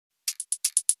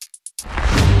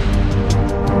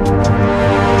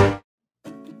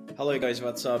Hello guys,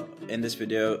 what's up? In this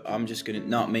video,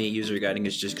 not me, User Guiding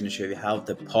is just gonna show you how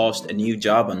to post a new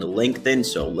job on the LinkedIn,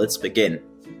 so let's begin.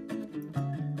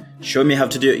 Show me how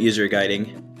to do it, User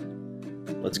Guiding.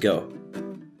 Let's go.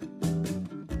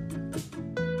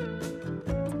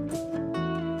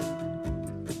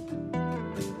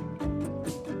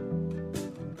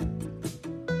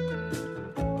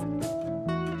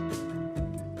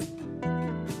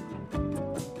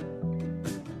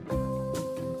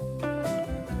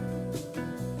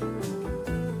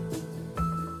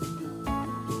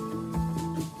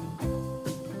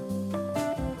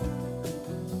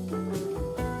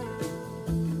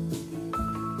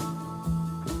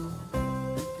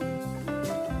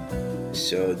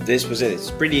 So this was it. It's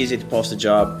pretty easy to post a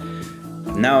job.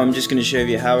 Now I'm just going to show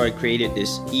you how I created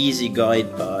this easy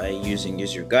guide by using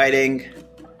User Guiding.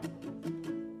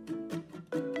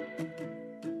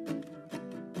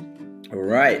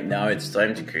 Alright, now it's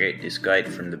time to create this guide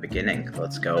from the beginning.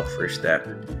 Let's go. First step.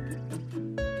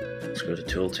 Let's go to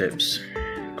Tooltips,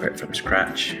 create from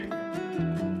scratch.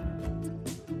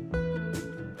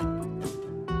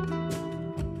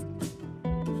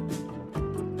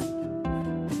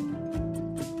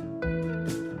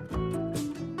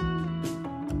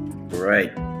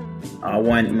 Right, I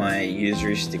want my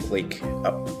users to click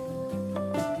up.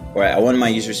 Right, I want my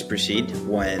users to proceed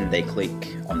when they click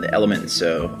on the element,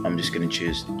 so I'm just going to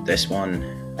choose this one,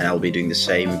 and I'll be doing the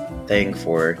same thing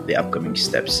for the upcoming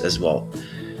steps as well.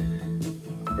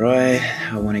 Right,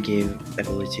 I want to give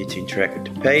ability to interact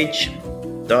with the page.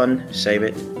 Done, save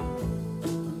it.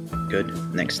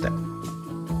 Good, next step.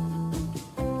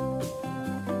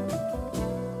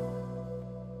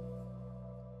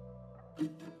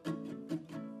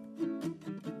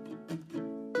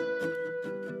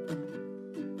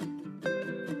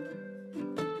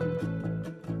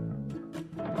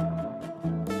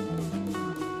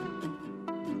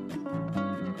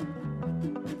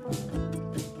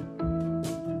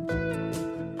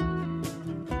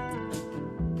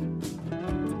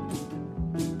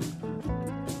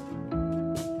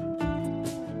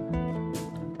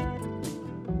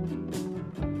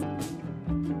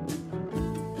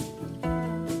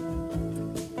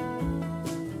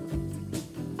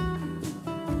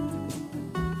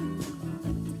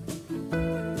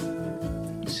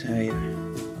 Save.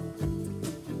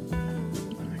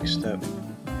 Next step.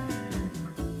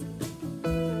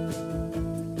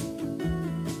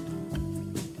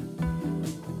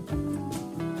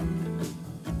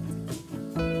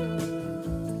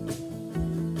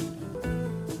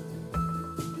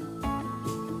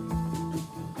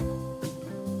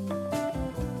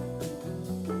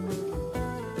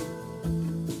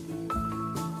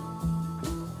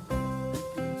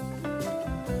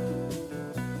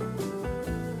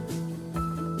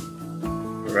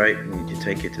 Right, we need to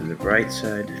take it to the right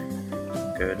side.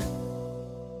 Good.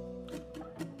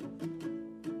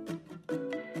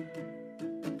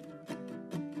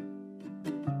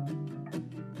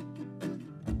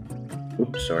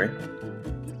 Oops, sorry.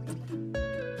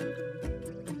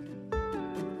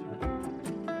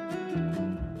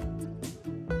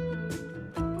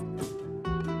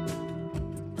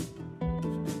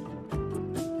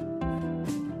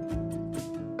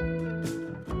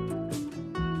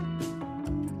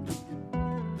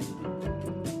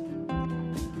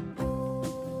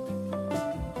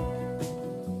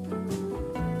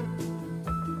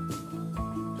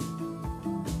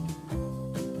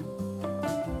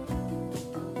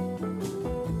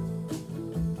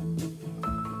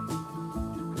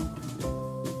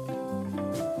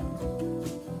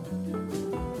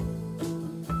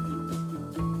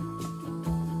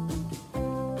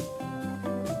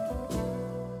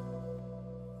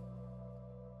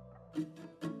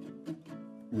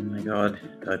 Oh my god,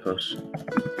 typos.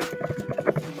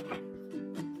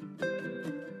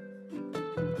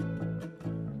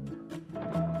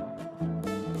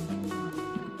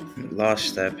 Last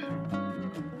step.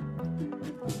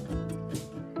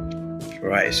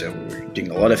 Right, so we're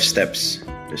doing a lot of steps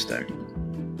this time.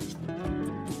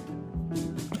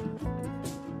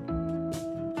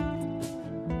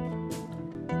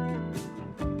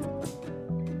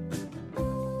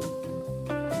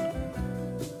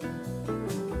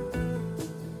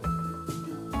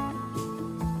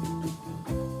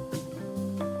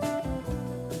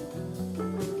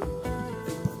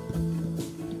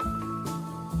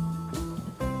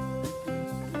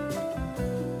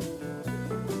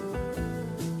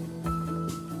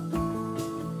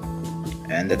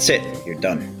 And that's it, you're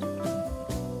done.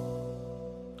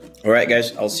 Alright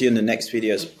guys, I'll see you in the next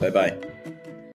videos. Bye bye.